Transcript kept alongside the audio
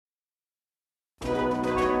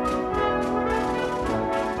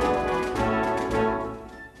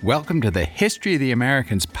Welcome to the History of the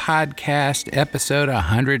Americans podcast, episode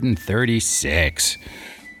 136.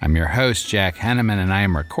 I'm your host, Jack Henneman, and I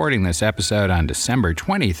am recording this episode on December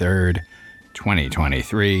 23rd,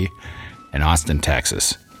 2023, in Austin,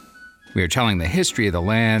 Texas. We are telling the history of the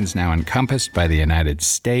lands now encompassed by the United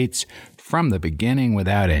States from the beginning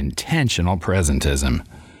without intentional presentism.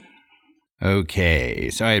 Okay,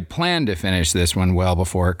 so I had planned to finish this one well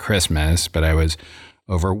before Christmas, but I was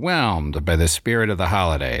overwhelmed by the spirit of the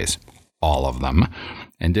holidays, all of them,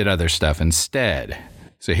 and did other stuff instead.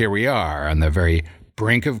 So here we are on the very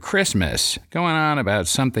brink of Christmas, going on about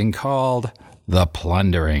something called the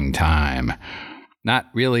Plundering time. Not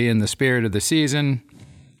really in the spirit of the season,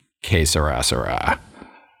 que sera, sera.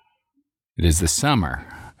 It is the summer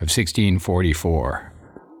of 1644.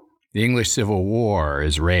 The English Civil War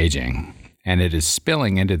is raging, and it is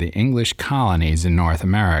spilling into the English colonies in North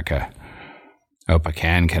America.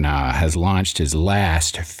 Opechancanough has launched his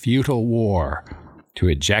last futile war to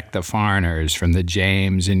eject the foreigners from the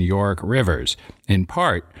James and York rivers, in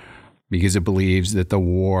part because it believes that the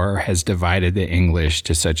war has divided the English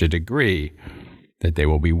to such a degree that they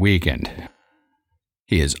will be weakened.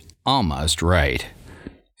 He is almost right.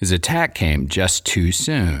 His attack came just too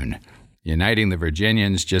soon, uniting the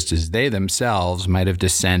Virginians just as they themselves might have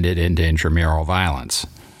descended into intramural violence.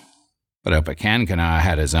 But Opechancanough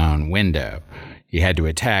had his own window. He had to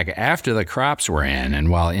attack after the crops were in and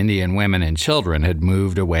while Indian women and children had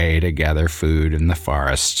moved away to gather food in the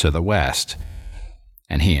forests to the west.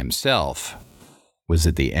 And he himself was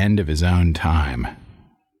at the end of his own time.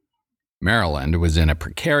 Maryland was in a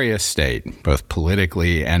precarious state, both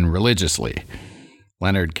politically and religiously.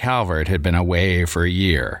 Leonard Calvert had been away for a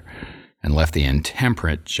year and left the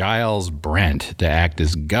intemperate Giles Brent to act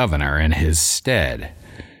as governor in his stead.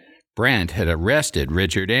 Brent had arrested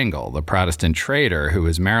Richard Ingle, the Protestant trader who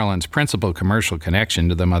was Maryland's principal commercial connection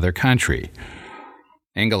to the mother country.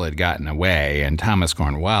 Ingle had gotten away, and Thomas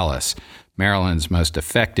Cornwallis, Maryland's most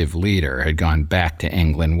effective leader, had gone back to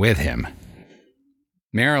England with him.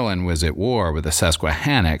 Maryland was at war with the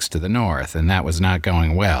Susquehannocks to the north, and that was not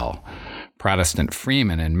going well. Protestant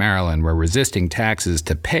freemen in Maryland were resisting taxes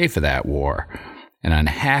to pay for that war, and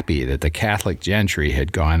unhappy that the Catholic gentry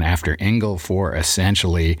had gone after Ingle for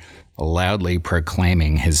essentially loudly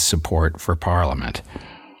proclaiming his support for Parliament.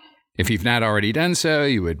 If you've not already done so,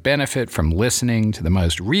 you would benefit from listening to the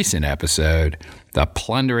most recent episode, The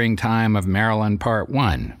Plundering Time of Maryland Part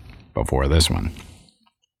 1, before this one.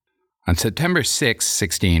 On September 6,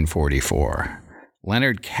 1644,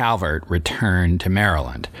 Leonard Calvert returned to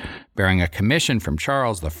Maryland, bearing a commission from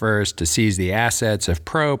Charles I to seize the assets of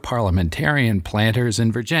pro-parliamentarian planters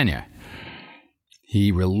in Virginia. He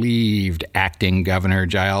relieved acting Governor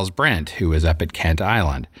Giles Brent, who was up at Kent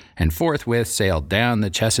Island, and forthwith sailed down the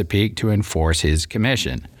Chesapeake to enforce his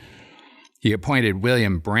commission. He appointed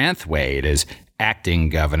William Branthwaite as acting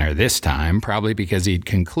governor this time, probably because he'd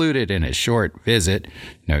concluded in a short visit,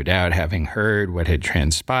 no doubt having heard what had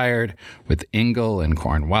transpired with Ingle and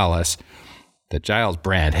Cornwallis, that Giles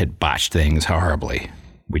Brent had botched things horribly,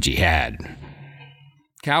 which he had.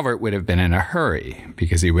 Calvert would have been in a hurry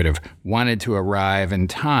because he would have wanted to arrive in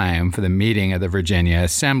time for the meeting of the Virginia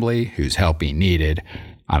Assembly, whose help he needed,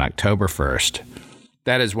 on October 1st.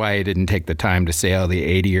 That is why he didn't take the time to sail the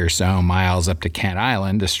 80 or so miles up to Kent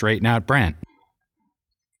Island to straighten out Brent.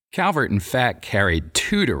 Calvert, in fact, carried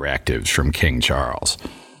two directives from King Charles.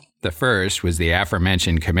 The first was the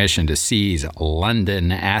aforementioned commission to seize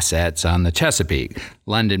London assets on the Chesapeake,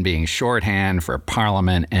 London being shorthand for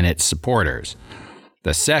Parliament and its supporters.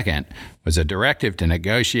 The second was a directive to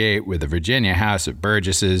negotiate with the Virginia House of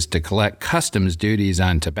Burgesses to collect customs duties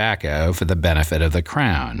on tobacco for the benefit of the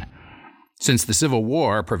Crown. Since the Civil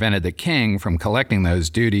War prevented the king from collecting those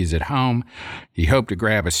duties at home, he hoped to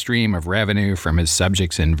grab a stream of revenue from his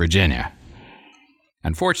subjects in Virginia.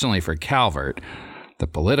 Unfortunately for Calvert, the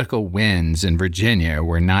political winds in Virginia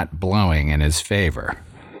were not blowing in his favor.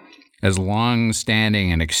 As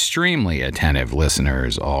long-standing and extremely attentive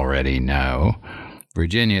listeners already know,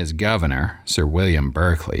 Virginia's governor, Sir William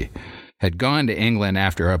Berkeley, had gone to England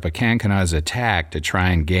after Opechancanoug's attack to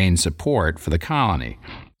try and gain support for the colony,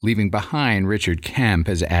 leaving behind Richard Kemp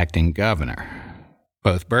as acting governor.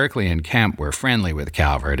 Both Berkeley and Kemp were friendly with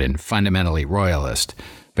Calvert and fundamentally royalist,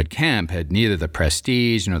 but Kemp had neither the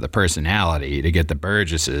prestige nor the personality to get the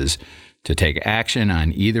Burgesses to take action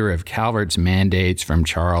on either of Calvert's mandates from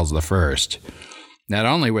Charles I. Not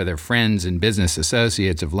only were there friends and business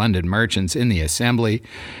associates of London merchants in the Assembly,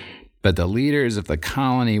 but the leaders of the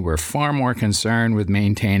colony were far more concerned with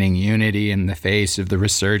maintaining unity in the face of the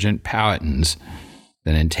resurgent Powhatans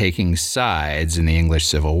than in taking sides in the English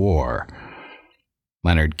Civil War.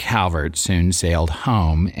 Leonard Calvert soon sailed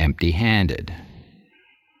home empty-handed.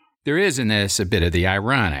 There is in this a bit of the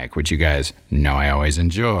ironic, which you guys know I always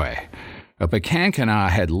enjoy. Opechancanough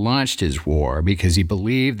had launched his war because he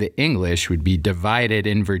believed the English would be divided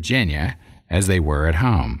in Virginia as they were at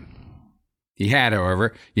home. He had,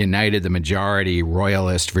 however, united the majority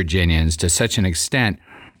Royalist Virginians to such an extent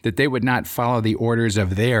that they would not follow the orders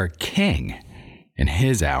of their king in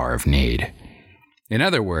his hour of need. In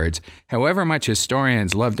other words, however much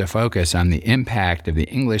historians love to focus on the impact of the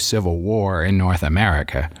English Civil War in North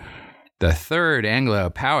America, the Third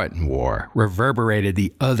Anglo-Powhatan War reverberated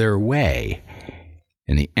the other way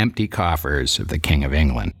in the empty coffers of the King of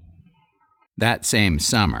England. That same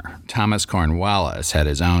summer, Thomas Cornwallis had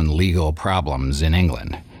his own legal problems in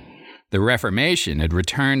England. The Reformation had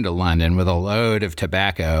returned to London with a load of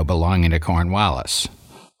tobacco belonging to Cornwallis.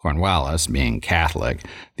 Cornwallis, being Catholic,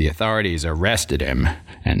 the authorities arrested him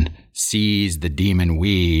and seized the demon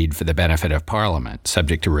weed for the benefit of Parliament,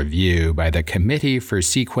 subject to review by the Committee for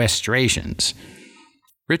Sequestrations.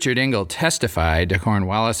 Richard Ingle testified to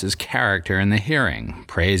Cornwallis's character in the hearing,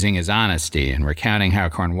 praising his honesty and recounting how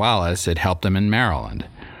Cornwallis had helped him in Maryland.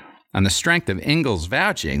 On the strength of Ingle's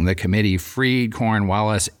vouching, the committee freed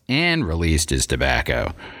Cornwallis and released his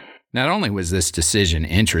tobacco. Not only was this decision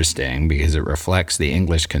interesting because it reflects the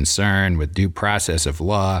English concern with due process of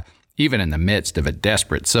law, even in the midst of a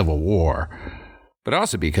desperate civil war, but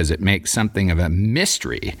also because it makes something of a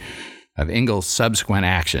mystery of Ingle's subsequent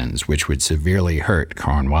actions, which would severely hurt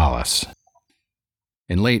Cornwallis.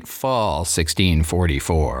 In late fall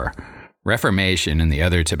 1644, Reformation and the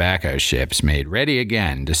other tobacco ships made ready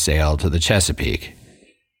again to sail to the Chesapeake.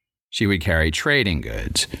 She would carry trading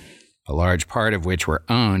goods, a large part of which were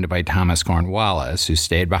owned by Thomas Cornwallis, who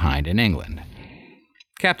stayed behind in England.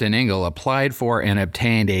 Captain Ingle applied for and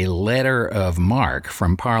obtained a letter of marque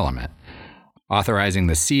from Parliament, authorizing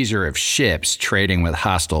the seizure of ships trading with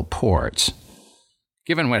hostile ports.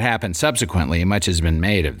 Given what happened subsequently, much has been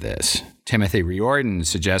made of this. Timothy Riordan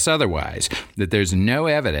suggests otherwise, that there's no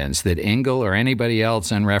evidence that Ingle or anybody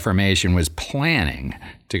else in Reformation was planning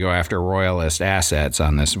to go after Royalist assets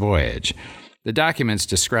on this voyage. The documents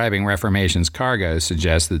describing Reformation's cargo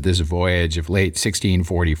suggest that this voyage of late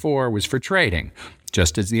 1644 was for trading,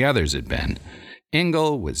 just as the others had been.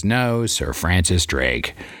 Ingle was no Sir Francis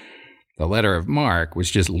Drake. The letter of marque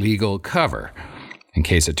was just legal cover, in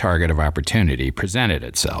case a target of opportunity presented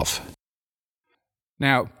itself.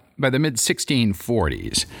 Now, by the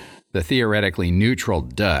mid-1640s, the theoretically neutral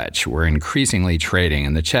Dutch were increasingly trading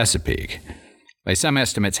in the Chesapeake. By some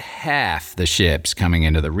estimates, half the ships coming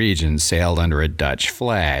into the region sailed under a Dutch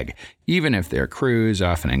flag, even if their crews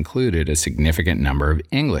often included a significant number of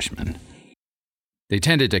Englishmen. They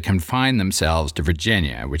tended to confine themselves to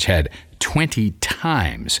Virginia, which had 20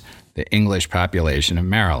 times the English population of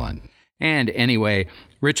Maryland. And anyway,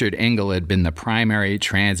 Richard Ingle had been the primary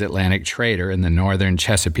transatlantic trader in the northern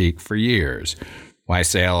Chesapeake for years. Why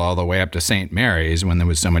sail all the way up to St. Mary's when there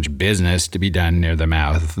was so much business to be done near the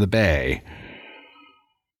mouth of the bay?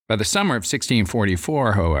 By the summer of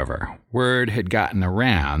 1644, however, word had gotten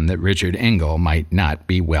around that Richard Ingle might not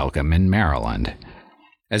be welcome in Maryland.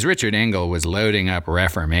 As Richard Ingle was loading up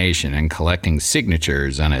Reformation and collecting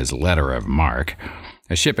signatures on his letter of marque,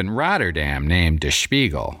 a ship in Rotterdam named De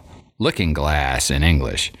Spiegel, Looking Glass in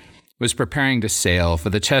English, was preparing to sail for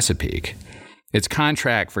the Chesapeake. Its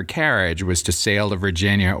contract for carriage was to sail to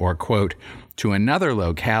Virginia or, quote, to another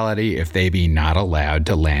locality if they be not allowed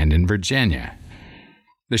to land in Virginia.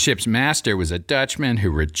 The ship's master was a Dutchman who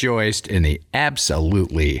rejoiced in the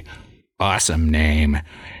absolutely awesome name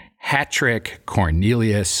Hattrick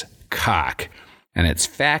Cornelius Cock, and its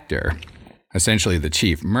factor, essentially the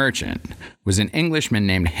chief merchant, was an Englishman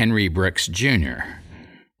named Henry Brooks, Jr.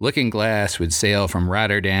 Looking Glass would sail from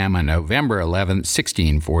Rotterdam on November 11,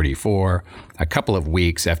 1644, a couple of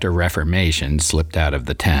weeks after Reformation slipped out of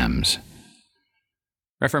the Thames.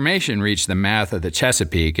 Reformation reached the mouth of the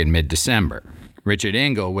Chesapeake in mid-December. Richard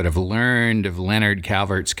Ingle would have learned of Leonard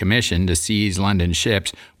Calvert's commission to seize London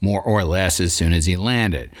ships more or less as soon as he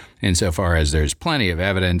landed, insofar as there's plenty of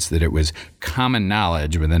evidence that it was common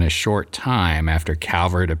knowledge within a short time after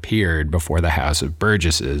Calvert appeared before the House of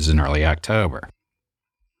Burgesses in early October.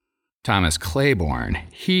 Thomas Claiborne,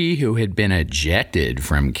 he who had been ejected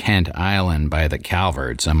from Kent Island by the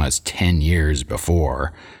Calverts almost 10 years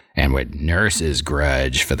before, and would nurse his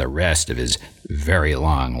grudge for the rest of his very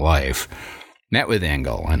long life, met with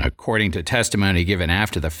Ingle, and according to testimony given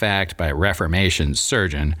after the fact by Reformation's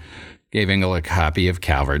surgeon, gave Ingle a copy of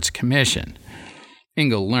Calvert's commission.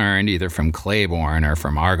 Ingle learned, either from Claiborne or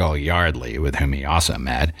from Argyle Yardley, with whom he also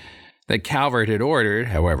met, that Calvert had ordered,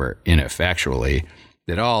 however ineffectually,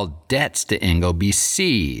 that all debts to Ingle be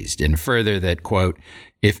seized, and further that, quote,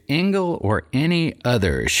 if Ingle or any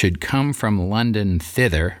other should come from London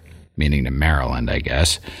thither, meaning to Maryland, I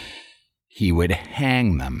guess, he would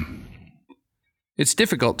hang them. It's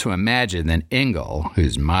difficult to imagine that Ingle,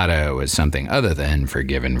 whose motto was something other than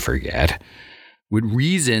forgive and forget, would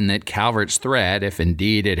reason that Calvert's threat, if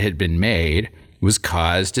indeed it had been made, was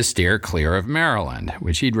cause to steer clear of Maryland,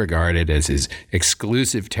 which he'd regarded as his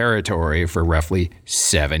exclusive territory for roughly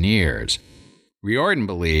 7 years. Riordan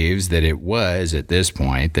believes that it was, at this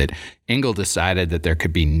point, that Ingle decided that there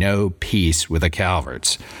could be no peace with the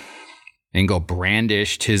Calverts. Ingle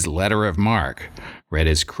brandished his letter of marque, read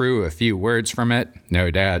his crew a few words from it, no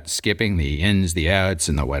doubt skipping the ins, the outs,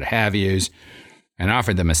 and the what-have-yous, and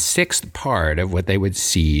offered them a sixth part of what they would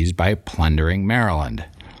seize by plundering Maryland.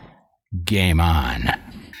 Game on.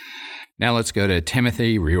 Now let's go to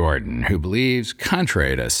Timothy Riordan, who believes,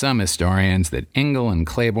 contrary to some historians, that Ingle and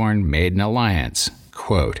Claiborne made an alliance.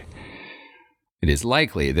 Quote, it is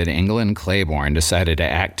likely that Ingle and Claiborne decided to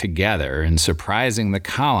act together in surprising the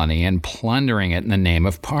colony and plundering it in the name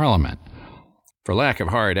of Parliament. For lack of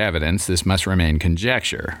hard evidence, this must remain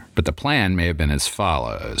conjecture, but the plan may have been as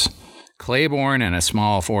follows. Claiborne and a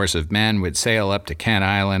small force of men would sail up to Kent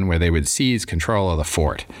Island, where they would seize control of the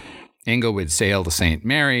fort. Ingle would sail to St.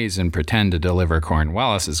 Mary's and pretend to deliver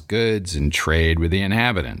Cornwallis's goods and trade with the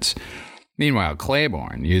inhabitants. Meanwhile,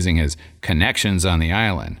 Claiborne, using his connections on the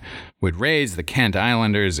island, would raise the Kent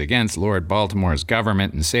Islanders against Lord Baltimore's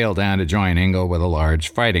government and sail down to join Ingle with a large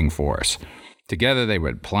fighting force. Together they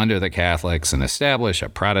would plunder the Catholics and establish a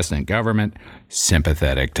Protestant government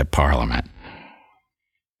sympathetic to Parliament.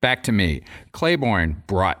 Back to me. Claiborne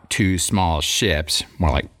brought 2 small ships, more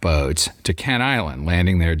like boats, to Kent Island,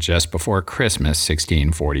 landing there just before Christmas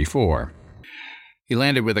 1644. He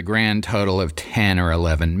landed with a grand total of 10 or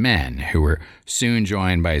 11 men, who were soon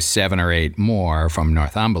joined by 7 or 8 more from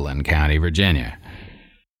Northumberland County, Virginia.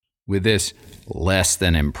 With this less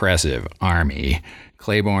than impressive army,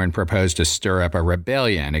 Claiborne proposed to stir up a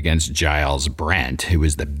rebellion against Giles Brent, who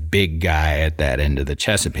was the big guy at that end of the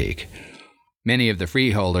Chesapeake. Many of the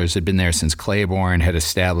freeholders had been there since Claiborne had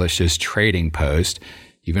established his trading post,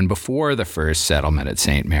 even before the first settlement at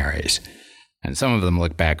St. Mary's, and some of them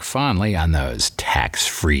looked back fondly on those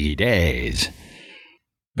tax-free days.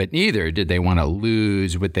 But neither did they want to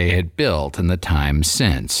lose what they had built in the time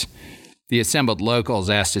since. The assembled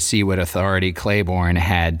locals asked to see what authority Claiborne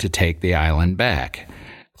had to take the island back.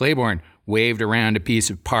 Claiborne waved around a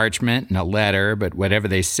piece of parchment and a letter, but whatever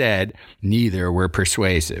they said, neither were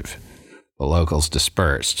persuasive. The locals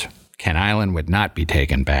dispersed. Kent Island would not be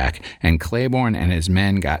taken back, and Claiborne and his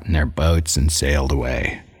men got in their boats and sailed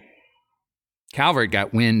away. Calvert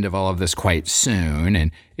got wind of all of this quite soon and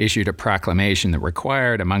issued a proclamation that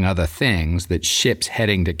required, among other things, that ships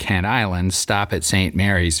heading to Kent Island stop at St.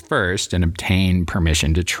 Mary's first and obtain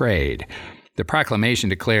permission to trade. The proclamation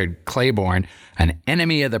declared Claiborne an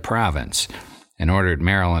enemy of the province and ordered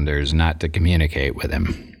Marylanders not to communicate with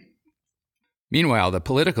him. Meanwhile, the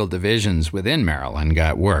political divisions within Maryland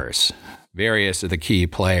got worse. Various of the key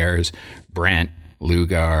players, Brent,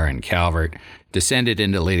 Lugar, and Calvert, descended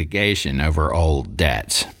into litigation over old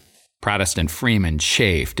debts. Protestant freemen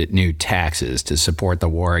chafed at new taxes to support the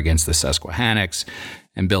war against the Susquehannocks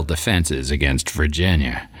and build defenses against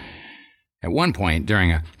Virginia. At one point,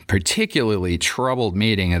 during a particularly troubled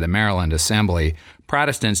meeting of the Maryland Assembly,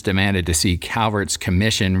 Protestants demanded to see Calvert's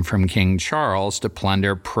commission from King Charles to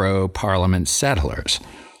plunder pro-Parliament settlers.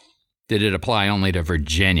 Did it apply only to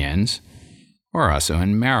Virginians, or also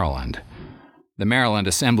in Maryland? The Maryland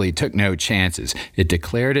Assembly took no chances. It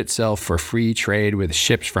declared itself for free trade with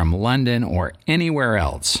ships from London or anywhere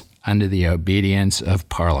else under the obedience of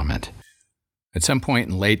Parliament. At some point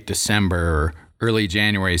in late December or early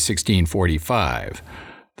January 1645,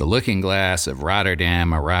 the Looking Glass of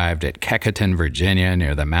Rotterdam arrived at Kecoughtan, Virginia,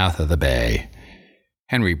 near the mouth of the bay.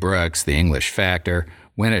 Henry Brooks, the English factor,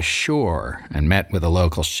 went ashore and met with a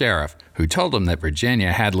local sheriff who told him that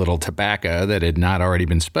Virginia had little tobacco that had not already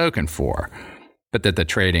been spoken for, but that the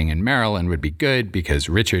trading in Maryland would be good because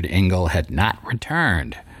Richard Ingle had not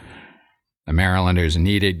returned. The Marylanders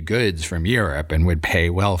needed goods from Europe and would pay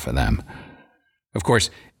well for them. Of course,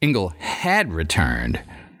 Ingle had returned,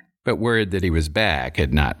 but word that he was back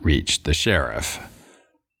had not reached the sheriff.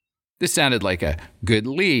 This sounded like a good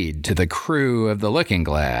lead to the crew of the Looking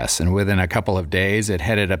Glass, and within a couple of days it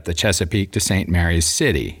headed up the Chesapeake to St. Mary's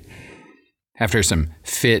City. After some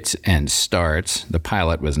fits and starts, the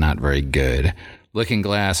pilot was not very good. Looking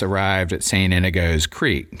Glass arrived at St. Inigo's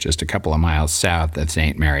Creek, just a couple of miles south of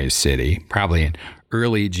St. Mary's City, probably in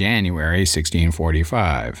early January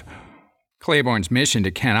 1645. Claiborne's mission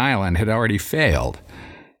to Kent Island had already failed,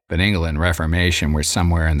 but Ingle and Reformation were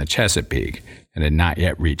somewhere in the Chesapeake and had not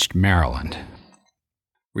yet reached Maryland.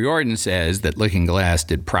 Riordan says that Looking Glass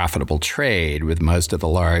did profitable trade with most of the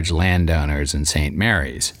large landowners in St.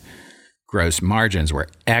 Mary's. Gross margins were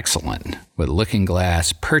excellent, with Looking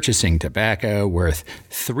Glass purchasing tobacco worth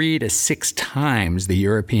 3 to 6 times the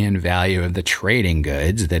European value of the trading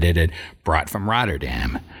goods that it had brought from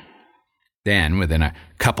Rotterdam. Then, within a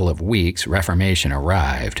couple of weeks, Reformation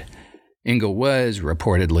arrived. Ingle was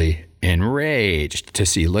reportedly enraged to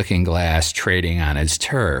see Looking Glass trading on his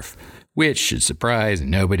turf, which should surprise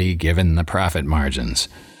nobody given the profit margins.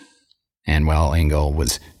 And, well, Ingle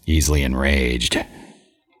was easily enraged.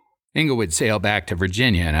 Ingle would sail back to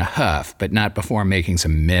Virginia in a huff, but not before making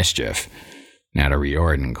some mischief. Now to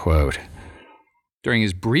Riordan, quote, "During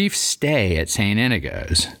his brief stay at St.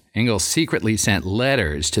 Inigo's, Ingle secretly sent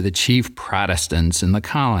letters to the chief Protestants in the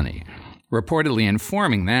colony, reportedly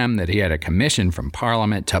informing them that he had a commission from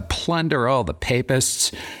Parliament to plunder all the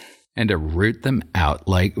papists and to root them out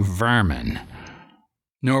like vermin.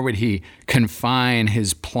 Nor would he confine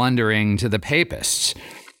his plundering to the papists,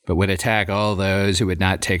 but would attack all those who would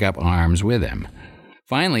not take up arms with him.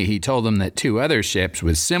 Finally, he told them that 2 other ships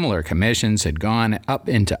with similar commissions had gone up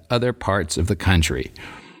into other parts of the country.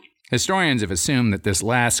 Historians have assumed that this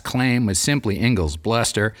last claim was simply Ingle's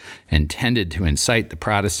bluster, intended to incite the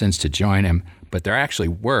Protestants to join him, but there actually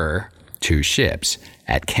were 2 ships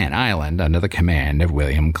at Kent Island under the command of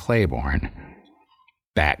William Claiborne.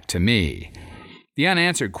 Back to me. The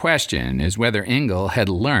unanswered question is whether Ingle had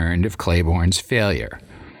learned of Claiborne's failure.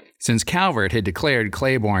 Since Calvert had declared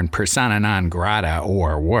Claiborne persona non grata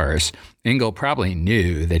or worse, Ingle probably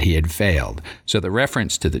knew that he had failed, so the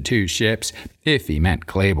reference to the 2 ships, if he meant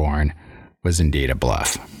Claiborne, was indeed a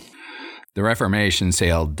bluff. The Reformation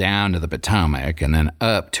sailed down to the Potomac and then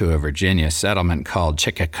up to a Virginia settlement called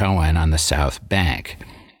Chickacoan on the south bank.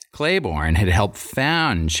 Claiborne had helped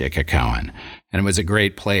found Chickacoan, and it was a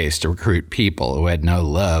great place to recruit people who had no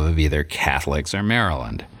love of either Catholics or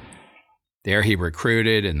Maryland. There he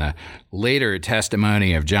recruited, in the later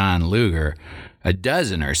testimony of John Lugar, a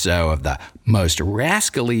dozen or so of the most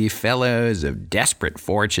rascally fellows of desperate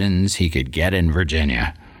fortunes he could get in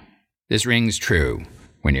Virginia. This rings true.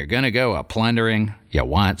 When you're going to go a plundering, you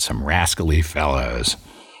want some rascally fellows.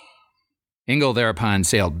 Ingle thereupon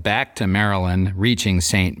sailed back to Maryland, reaching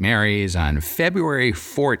St. Mary's on February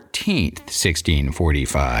 14th,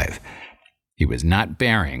 1645. He was not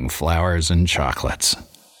bearing flowers and chocolates.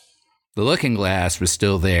 The Looking Glass was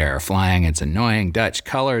still there, flying its annoying Dutch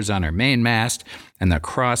colors on her mainmast and the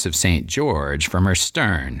Cross of St. George from her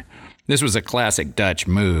stern. This was a classic Dutch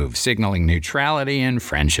move, signaling neutrality and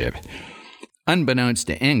friendship. Unbeknownst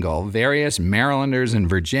to Ingle, various Marylanders and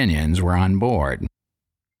Virginians were on board.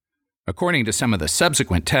 According to some of the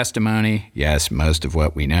subsequent testimony, yes, most of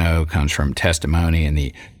what we know comes from testimony in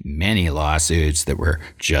the many lawsuits that were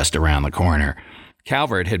just around the corner,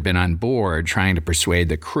 Calvert had been on board trying to persuade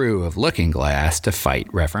the crew of Looking Glass to fight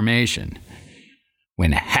Reformation.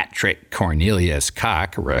 When hat-trick Cornelius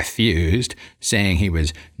Kock refused, saying he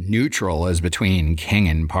was neutral as between king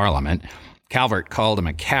and parliament, Calvert called him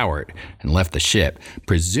a coward and left the ship,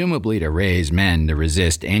 presumably to raise men to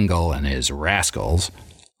resist Ingle and his rascals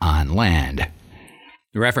on land.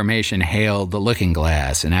 The Reformation hailed the Looking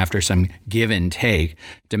Glass and, after some give and take,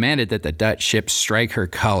 demanded that the Dutch ship strike her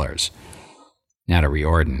colors. Now to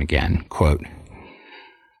Riordan again, quote,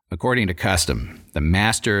 "According to custom, the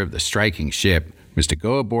master of the striking ship was to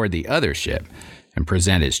go aboard the other ship and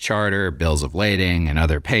present his charter, bills of lading, and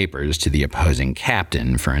other papers to the opposing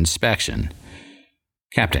captain for inspection.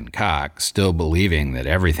 Captain Kock, still believing that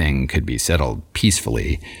everything could be settled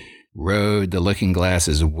peacefully, rowed the Looking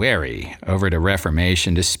Glass's wherry over to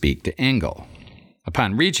Reformation to speak to Ingle.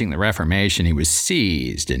 Upon reaching the Reformation, he was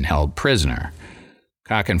seized and held prisoner.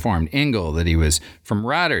 Kock informed Ingle that he was from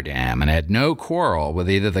Rotterdam and had no quarrel with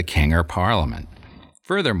either the king or Parliament.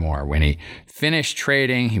 Furthermore, when he finished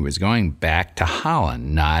trading, he was going back to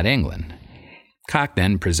Holland, not England. Kock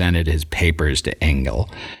then presented his papers to Ingle,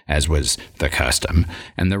 as was the custom,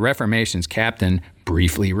 and the Reformation's captain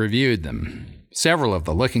briefly reviewed them. Several of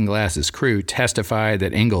the Looking Glass's crew testified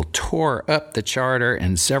that Ingle tore up the charter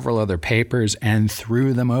and several other papers and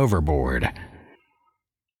threw them overboard.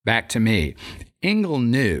 Back to me. Ingle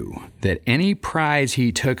knew that any prize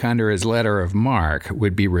he took under his letter of marque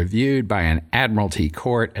would be reviewed by an admiralty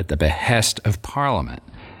court at the behest of Parliament.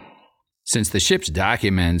 Since the ship's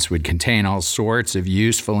documents would contain all sorts of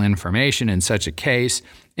useful information in such a case,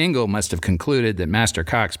 Ingle must have concluded that Master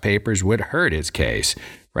Kock's papers would hurt his case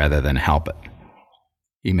rather than help it.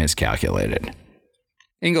 He miscalculated.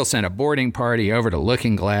 Ingle sent a boarding party over to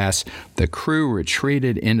Looking Glass. The crew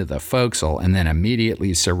retreated into the forecastle and then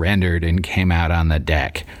immediately surrendered and came out on the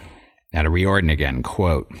deck. Now to Riordan again,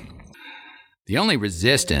 quote, "The only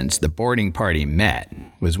resistance the boarding party met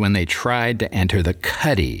was when they tried to enter the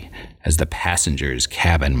cuddy, as the passengers'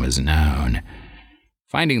 cabin was known.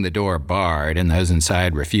 Finding the door barred and those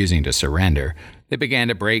inside refusing to surrender, they began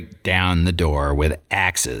to break down the door with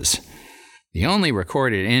axes. The only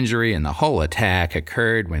recorded injury in the whole attack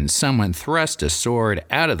occurred when someone thrust a sword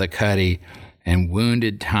out of the cuddy and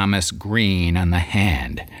wounded Thomas Green on the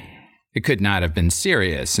hand. It could not have been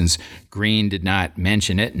serious, since Green did not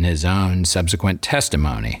mention it in his own subsequent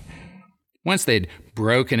testimony. Once they'd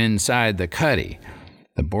broken inside the cuddy,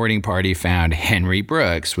 the boarding party found Henry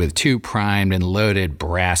Brooks with 2 primed and loaded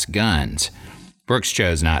brass guns. Brooks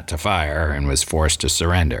chose not to fire and was forced to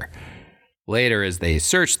surrender. Later, as they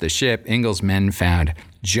searched the ship, Ingle's men found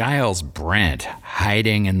Giles Brent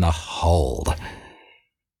hiding in the hold."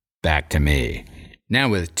 Back to me. Now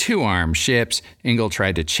with 2 armed ships, Ingle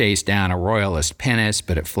tried to chase down a royalist pinnace,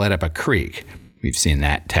 but it fled up a creek. We've seen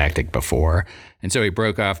that tactic before. And so he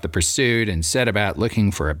broke off the pursuit and set about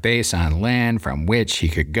looking for a base on land from which he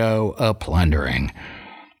could go a-plundering.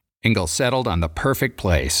 Ingle settled on the perfect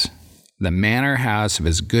place, the manor house of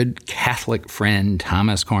his good Catholic friend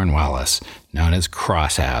Thomas Cornwallis, known as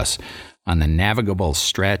Cross House, on the navigable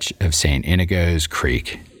stretch of St. Inigo's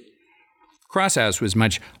Creek. Cross House was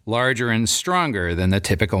much larger and stronger than the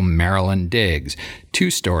typical Maryland digs,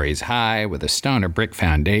 2 stories high with a stone or brick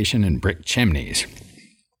foundation and brick chimneys.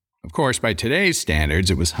 Of course, by today's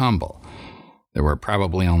standards, it was humble. There were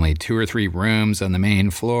probably only 2 or 3 rooms on the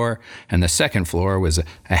main floor, and the second floor was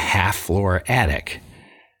a half-floor attic.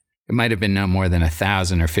 It might have been no more than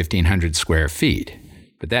 1,000 or 1,500 square feet,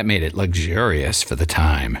 but that made it luxurious for the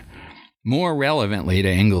time. More relevantly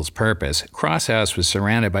to Ingle's purpose, Cross House was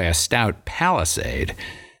surrounded by a stout palisade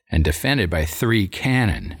and defended by 3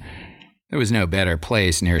 cannon. There was no better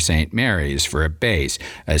place near St. Mary's for a base,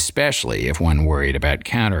 especially if one worried about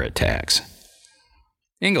counterattacks.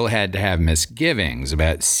 Ingle had to have misgivings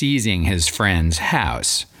about seizing his friend's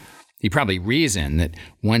house. He probably reasoned that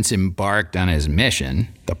once embarked on his mission,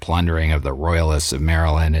 the plundering of the Royalists of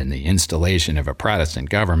Maryland and the installation of a Protestant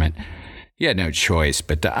government, he had no choice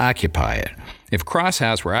but to occupy it. If Cross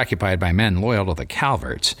House were occupied by men loyal to the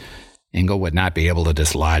Calverts, Ingle would not be able to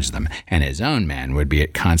dislodge them, and his own men would be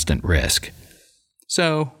at constant risk.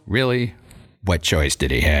 So, really, what choice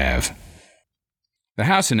did he have? The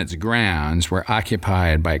house and its grounds were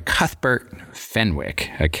occupied by Cuthbert Fenwick,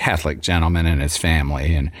 a Catholic gentleman and his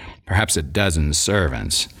family, and perhaps a dozen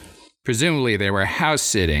servants. Presumably they were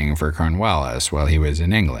house-sitting for Cornwallis while he was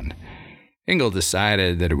in England. Ingle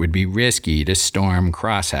decided that it would be risky to storm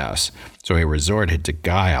Cross House, so he resorted to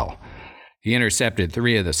guile. He intercepted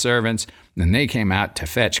 3 of the servants, and they came out to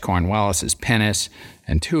fetch Cornwallis's pinnace,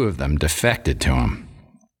 and 2 of them defected to him.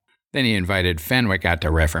 Then he invited Fenwick out to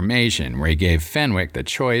Reformation, where he gave Fenwick the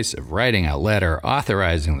choice of writing a letter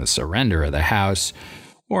authorizing the surrender of the house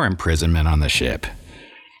or imprisonment on the ship.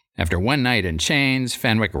 After 1 night in chains,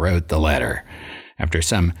 Fenwick wrote the letter. After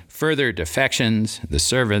some further defections, the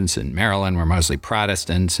servants in Maryland were mostly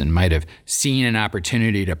Protestants and might have seen an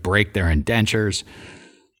opportunity to break their indentures.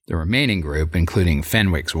 The remaining group, including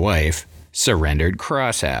Fenwick's wife, surrendered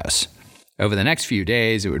Cross House. Over the next few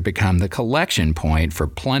days, it would become the collection point for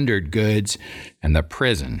plundered goods and the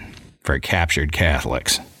prison for captured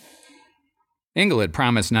Catholics. Ingle had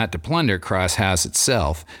promised not to plunder Cross House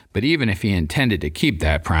itself, but even if he intended to keep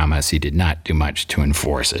that promise, he did not do much to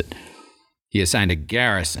enforce it. He assigned a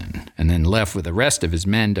garrison and then left with the rest of his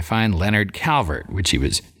men to find Leonard Calvert, which he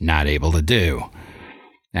was not able to do.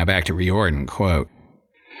 Now back to Riordan, quote,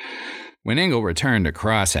 "When Ingle returned to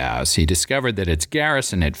Cross House, he discovered that its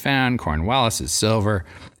garrison had found Cornwallis's silver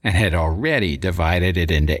and had already divided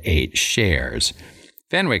it into 8 shares.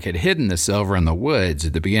 Fenwick had hidden the silver in the woods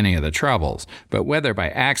at the beginning of the troubles, but whether by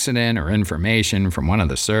accident or information from one of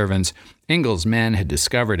the servants, Ingle's men had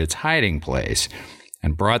discovered its hiding place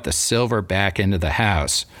and brought the silver back into the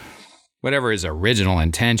house. Whatever his original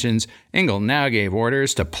intentions, Ingle now gave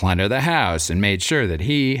orders to plunder the house and made sure that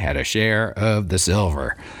he had a share of the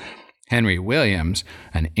silver." Henry Williams,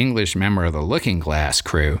 an English member of the Looking Glass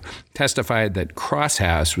crew, testified that Cross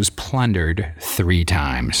House was plundered 3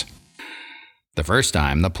 times. The first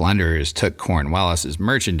time, the plunderers took Cornwallis's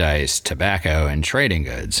merchandise, tobacco, and trading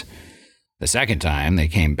goods. The second time, they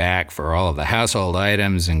came back for all of the household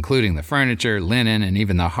items, including the furniture, linen, and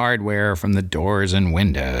even the hardware from the doors and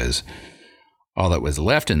windows. All that was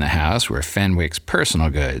left in the house were Fenwick's personal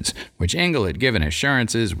goods, which Ingle had given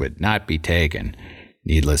assurances would not be taken.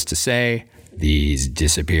 Needless to say, these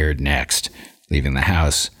disappeared next, leaving the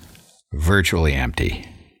house virtually empty.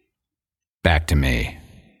 Back to me.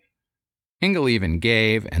 Engel even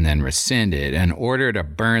gave and then rescinded an order to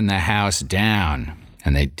burn the house down,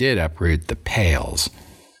 and they did uproot the pales.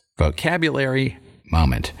 Vocabulary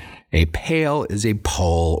moment. A pale is a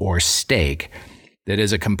pole or stake that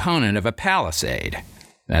is a component of a palisade.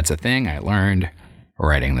 That's a thing I learned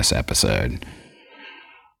writing this episode.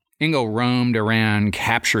 Engel roamed around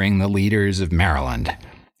capturing the leaders of Maryland.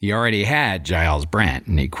 He already had Giles Brent,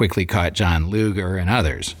 and he quickly caught John Lugar and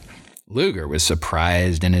others. Lugar was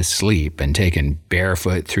surprised in his sleep and taken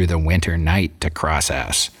barefoot through the winter night to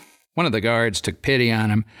Crosshouse. One of the guards took pity on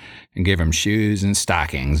him and gave him shoes and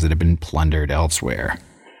stockings that had been plundered elsewhere.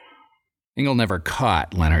 Engel never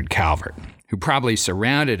caught Leonard Calvert, who probably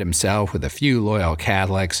surrounded himself with a few loyal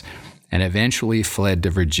Catholics and eventually fled to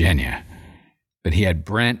Virginia. But he had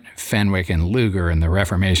Brent, Fenwick, and Lugar in the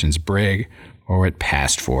Reformation's brig, or what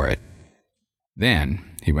passed for it. Then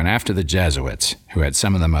he went after the Jesuits, who had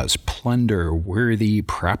some of the most plunder-worthy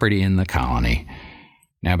property in the colony.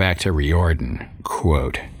 Now back to Riordan,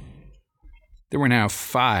 quote, "There were now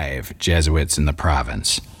 5 Jesuits in the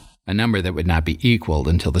province, a number that would not be equaled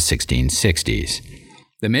until the 1660s.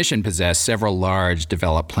 The mission possessed several large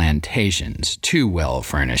developed plantations, 2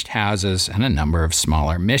 well-furnished houses, and a number of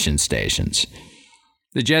smaller mission stations.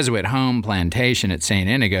 The Jesuit home plantation at St.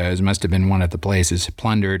 Inigo's must have been one of the places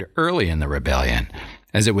plundered early in the rebellion,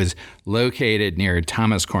 as it was located near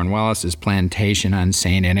Thomas Cornwallis's plantation on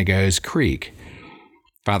St. Inigo's Creek.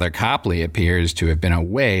 Father Copley appears to have been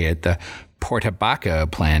away at the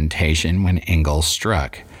Portabaco plantation when Engel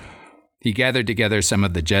struck. He gathered together some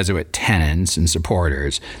of the Jesuit tenants and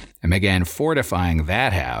supporters and began fortifying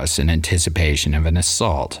that house in anticipation of an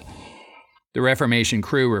assault. The Reformation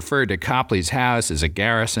crew referred to Copley's house as a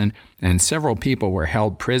garrison, and several people were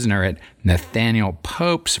held prisoner at Nathaniel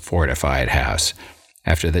Pope's fortified house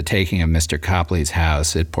after the taking of Mr. Copley's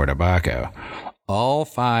house at Portabaco. All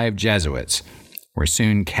 5 Jesuits were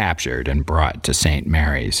soon captured and brought to St.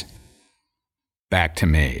 Mary's." Back to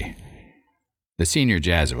me. The senior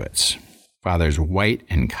Jesuits, Fathers White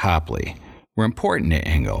and Copley, were important to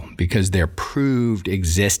Engel because their proved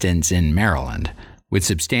existence in Maryland would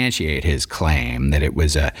substantiate his claim that it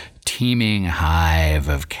was a teeming hive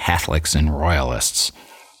of Catholics and Royalists.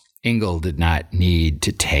 Engel did not need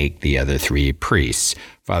to take the other 3 priests,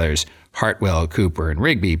 Fathers Hartwell, Cooper, and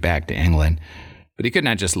Rigby, back to England, but he could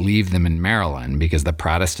not just leave them in Maryland because the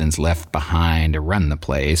Protestants left behind to run the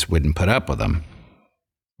place wouldn't put up with them.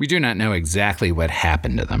 We do not know exactly what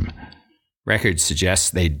happened to them. Records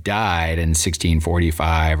suggest they died in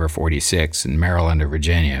 1645 or 46 in Maryland or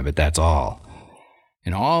Virginia, but that's all.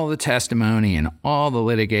 In all the testimony and all the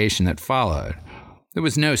litigation that followed, there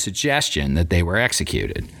was no suggestion that they were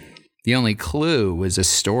executed. The only clue was a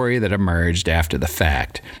story that emerged after the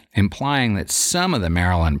fact, implying that some of the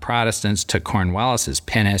Maryland Protestants took Cornwallis's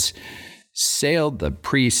pinnace, sailed the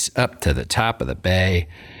priests up to the top of the bay,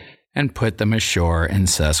 and put them ashore in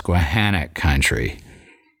Susquehannock country.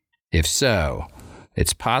 If so,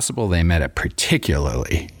 it's possible they met a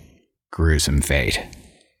particularly gruesome fate.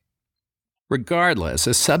 Regardless,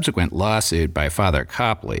 a subsequent lawsuit by Father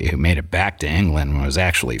Copley, who made it back to England and was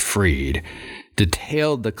actually freed,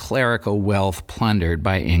 detailed the clerical wealth plundered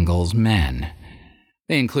by Engel's men.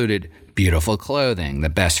 They included beautiful clothing, the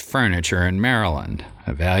best furniture in Maryland,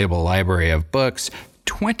 a valuable library of books,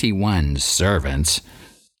 21 servants,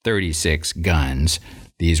 36 guns.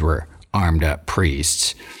 These were armed-up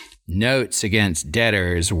priests. Notes against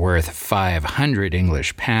debtors worth 500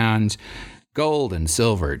 English pounds, gold and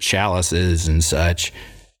silver chalices and such,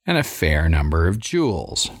 and a fair number of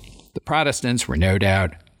jewels. The Protestants were no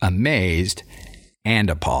doubt amazed and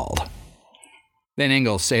appalled. Then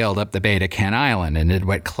Engel sailed up the bay to Kent Island and did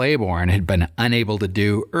what Claiborne had been unable to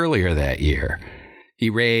do earlier that year. He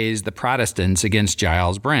raised the Protestants against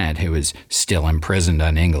Giles Brent, who was still imprisoned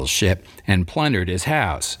on Engel's ship, and plundered his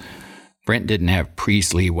house. Brent didn't have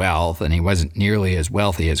priestly wealth, and he wasn't nearly as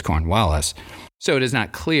wealthy as Cornwallis, so it is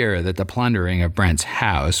not clear that the plundering of Brent's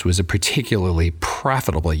house was a particularly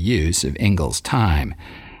profitable use of Engel's time.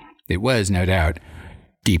 It was, no doubt,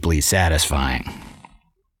 deeply satisfying.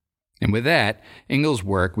 And with that, Engel's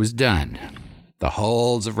work was done. The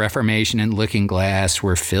halls of Reformation and Looking Glass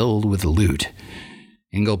were filled with loot.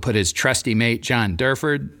 Engel put his trusty mate John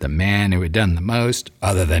Durford, the man who had done the most,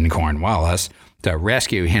 other than Cornwallis, to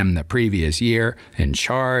rescue him the previous year, in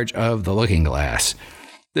charge of the Looking Glass.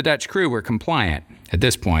 The Dutch crew were compliant. At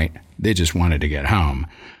this point, they just wanted to get home.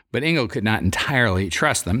 But Engel could not entirely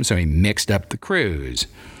trust them, so he mixed up the crews.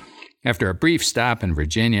 After a brief stop in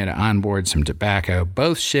Virginia to onboard some tobacco,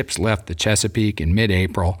 both ships left the Chesapeake in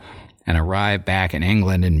mid-April and arrived back in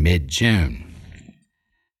England in mid-June.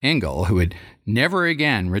 Ingle, who had never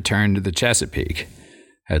again returned to the Chesapeake,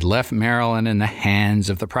 had left Maryland in the hands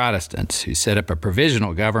of the Protestants, who set up a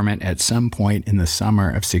provisional government at some point in the summer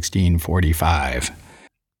of 1645.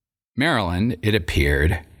 Maryland, it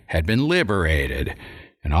appeared, had been liberated,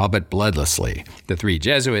 and all but bloodlessly, the 3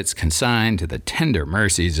 Jesuits consigned to the tender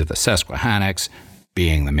mercies of the Susquehannocks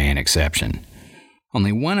being the main exception.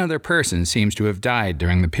 Only one other person seems to have died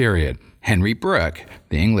during the period, Henry Brooke,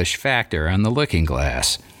 the English factor on the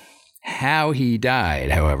Looking-Glass. How he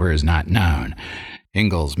died, however, is not known.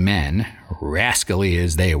 Ingle's men, rascally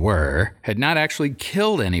as they were, had not actually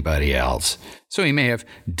killed anybody else, so he may have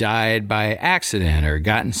died by accident or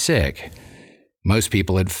gotten sick. Most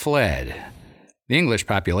people had fled. The English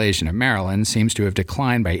population of Maryland seems to have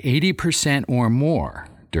declined by 80% or more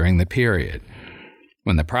during the period.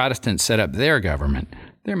 When the Protestants set up their government,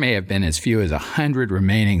 there may have been as few as 100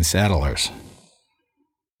 remaining settlers.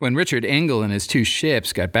 When Richard Ingle and his 2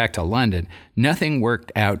 ships got back to London, nothing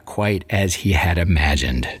worked out quite as he had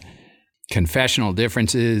imagined. Confessional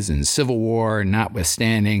differences and civil war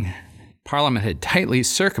notwithstanding, Parliament had tightly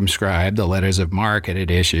circumscribed the letters of marque it had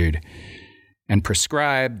issued and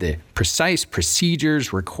prescribed the precise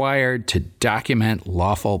procedures required to document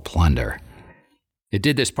lawful plunder. It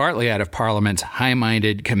did this partly out of Parliament's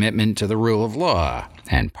high-minded commitment to the rule of law,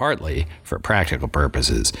 and partly for practical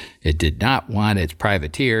purposes. It did not want its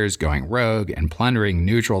privateers going rogue and plundering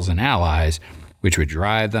neutrals and allies, which would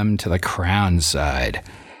drive them to the Crown's side.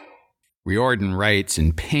 Riordan writes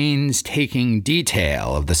in painstaking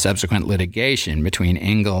detail of the subsequent litigation between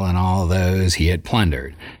Ingle and all those he had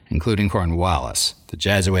plundered, including Cornwallis, the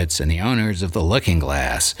Jesuits, and the owners of the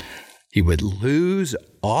Looking-Glass. He would lose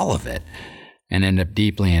all of it and end up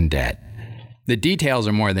deeply in debt. The details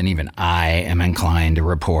are more than even I am inclined to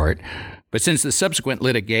report, but since the subsequent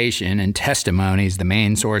litigation and testimonies the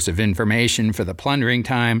main source of information for the plundering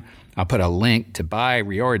time, I'll put a link to buy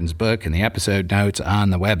Riordan's book in the episode notes on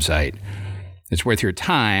the website. It's worth your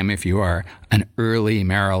time if you are an early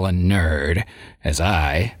Maryland nerd, as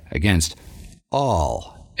I, against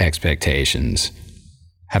all expectations,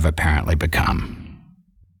 have apparently become.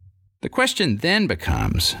 The question then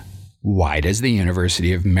becomes, why does the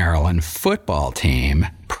University of Maryland football team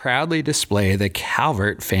proudly display the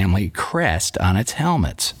Calvert family crest on its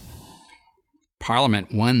helmets?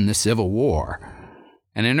 Parliament won the Civil War,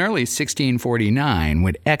 and in early 1649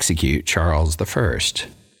 would execute Charles I.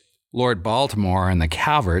 Lord Baltimore and the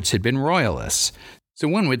Calverts had been royalists, so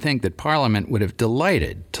one would think that Parliament would have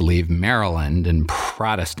delighted to leave Maryland in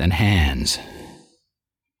Protestant hands.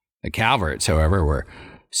 The Calverts, however, were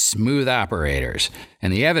smooth operators,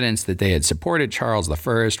 and the evidence that they had supported Charles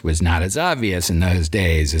I was not as obvious in those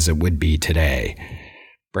days as it would be today.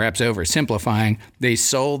 Perhaps oversimplifying, they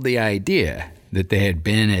sold the idea that they had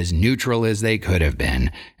been as neutral as they could have been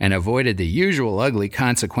and avoided the usual ugly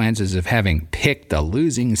consequences of having picked the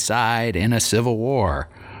losing side in a civil war.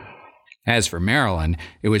 As for Maryland,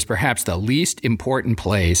 it was perhaps the least important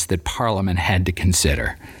place that Parliament had to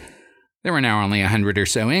consider. There were now only 100 or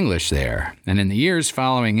so English there, and in the years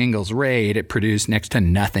following Ingle's raid, it produced next to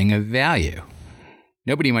nothing of value.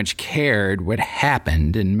 Nobody much cared what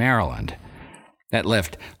happened in Maryland. That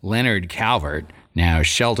left Leonard Calvert, now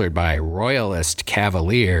sheltered by royalist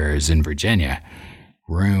cavaliers in Virginia,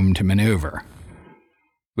 room to maneuver.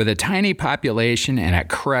 With a tiny population and a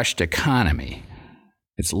crushed economy,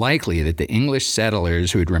 it's likely that the English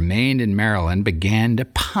settlers who had remained in Maryland began to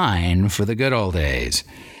pine for the good old days.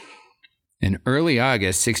 In early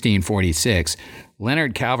August 1646,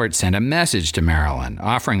 Leonard Calvert sent a message to Maryland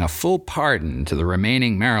offering a full pardon to the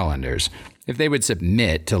remaining Marylanders if they would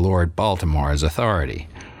submit to Lord Baltimore's authority.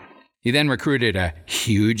 He then recruited a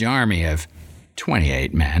huge army of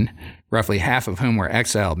 28 men, roughly half of whom were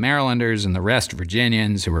exiled Marylanders and the rest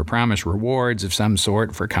Virginians who were promised rewards of some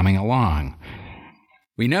sort for coming along.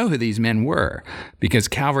 We know who these men were because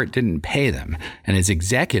Calvert didn't pay them, and his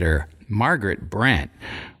executor, Margaret Brent,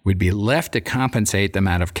 would be left to compensate them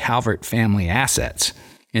out of Calvert family assets.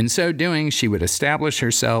 In so doing, she would establish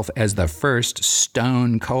herself as the first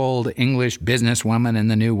stone-cold English businesswoman in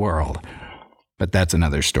the New World. But that's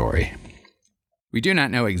another story. We do not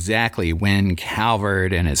know exactly when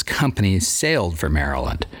Calvert and his company sailed for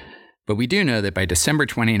Maryland, but we do know that by December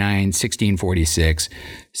 29, 1646,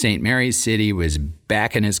 St. Mary's City was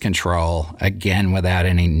back in his control, again without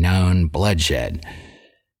any known bloodshed.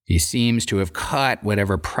 He seems to have caught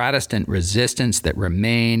whatever Protestant resistance that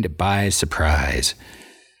remained by surprise.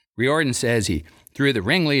 Riordan says he threw the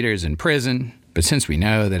ringleaders in prison, But since we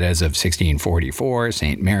know that as of 1644,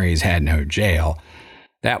 St. Mary's had no jail,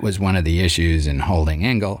 that was one of the issues in holding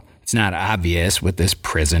Ingle. It's not obvious what this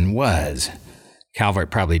prison was.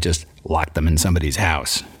 Calvert probably just locked them in somebody's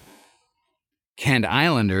house. Kent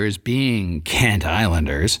Islanders being Kent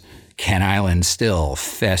Islanders, Kent Island still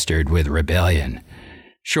festered with rebellion.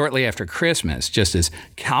 Shortly after Christmas, just as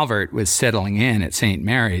Calvert was settling in at St.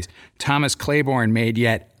 Mary's, Thomas Claiborne made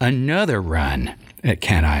yet another run at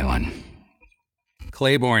Kent Island.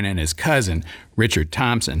 Claiborne and his cousin, Richard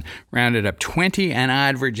Thompson, rounded up 20 and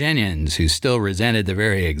odd Virginians who still resented the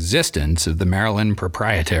very existence of the Maryland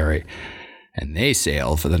Proprietary, and they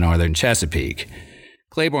sailed for the northern Chesapeake.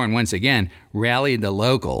 Claiborne once again rallied the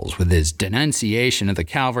locals with his denunciation of the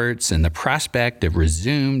Calverts and the prospect of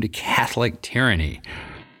resumed Catholic tyranny.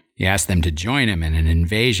 He asked them to join him in an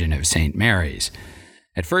invasion of St. Mary's.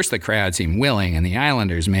 At first the crowd seemed willing, and the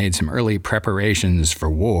Islanders made some early preparations for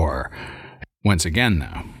war. Once again,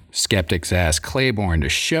 though, skeptics asked Claiborne to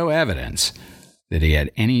show evidence that he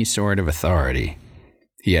had any sort of authority.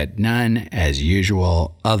 He had none, as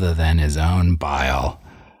usual, other than his own bile.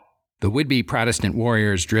 The would-be Protestant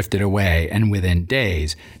warriors drifted away, and within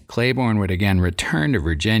days, Claiborne would again return to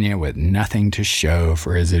Virginia with nothing to show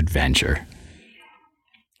for his adventure.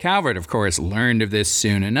 Calvert, of course, learned of this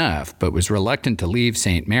soon enough, but was reluctant to leave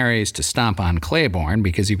St. Mary's to stomp on Claiborne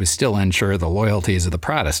because he was still unsure of the loyalties of the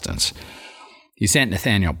Protestants. He sent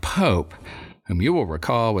Nathaniel Pope, whom you will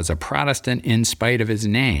recall was a Protestant in spite of his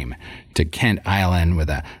name, to Kent Island with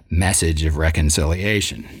a message of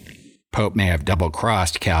reconciliation. Pope may have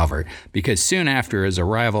double-crossed Calvert because soon after his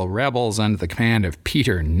arrival, rebels under the command of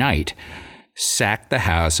Peter Knight sacked the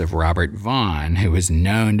house of Robert Vaughan, who was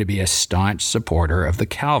known to be a staunch supporter of the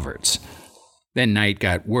Calverts. Then Knight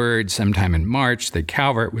got word sometime in March that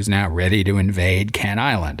Calvert was now ready to invade Kent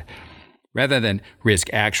Island. Rather than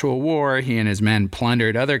risk actual war, he and his men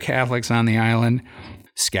plundered other Catholics on the island,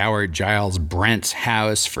 scoured Giles Brent's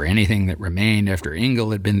house for anything that remained after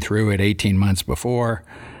Ingle had been through it 18 months before,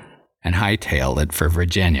 and hightailed it for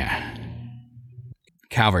Virginia.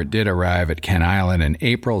 Calvert did arrive at Kent Island in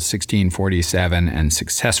April 1647 and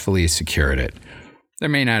successfully secured it. There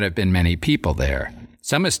may not have been many people there.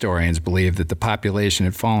 Some historians believe that the population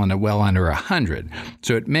had fallen to well under 100,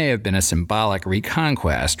 so it may have been a symbolic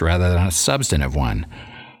reconquest rather than a substantive one.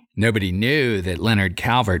 Nobody knew that Leonard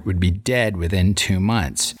Calvert would be dead within 2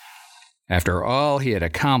 months. After all he had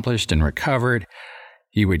accomplished and recovered,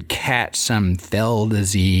 he would catch some fell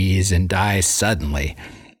disease and die suddenly.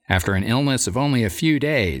 After an illness of only a few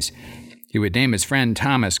days, he would name his friend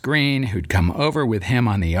Thomas Green, who'd come over with him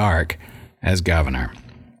on the Ark, as governor.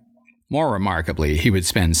 More remarkably, he would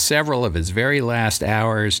spend several of his very last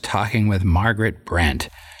hours talking with Margaret Brent,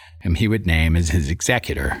 whom he would name as his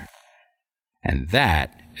executor. And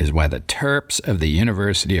that is why the Terps of the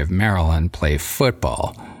University of Maryland play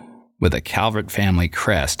football with a Calvert family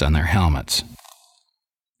crest on their helmets.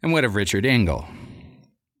 And what of Richard Ingle?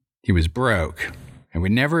 He was broke and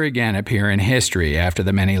would never again appear in history after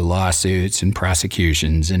the many lawsuits and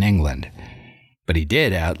prosecutions in England. But he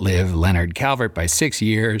did outlive Leonard Calvert by 6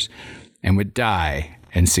 years and would die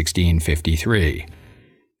in 1653.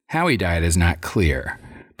 How he died is not clear,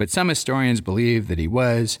 but some historians believe that he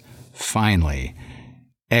was, finally,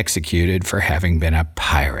 executed for having been a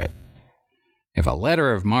pirate. If a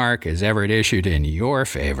letter of marque is ever issued in your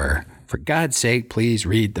favor, for God's sake, please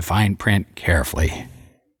read the fine print carefully.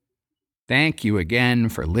 Thank you again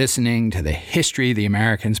for listening to the History of the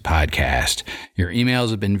Americans podcast. Your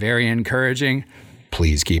emails have been very encouraging.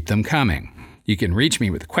 Please keep them coming. You can reach me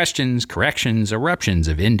with questions, corrections, eruptions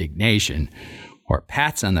of indignation, or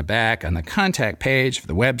pats on the back on the contact page of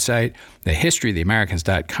the website,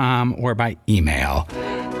 thehistoryoftheamericans.com, or by email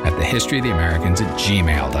at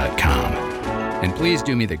thehistoryoftheamericans@gmail.com. And please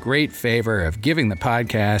do me the great favor of giving the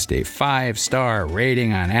podcast a 5-star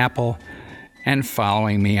rating on Apple and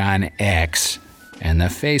following me on X and the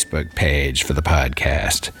Facebook page for the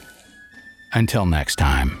podcast. Until next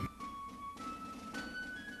time.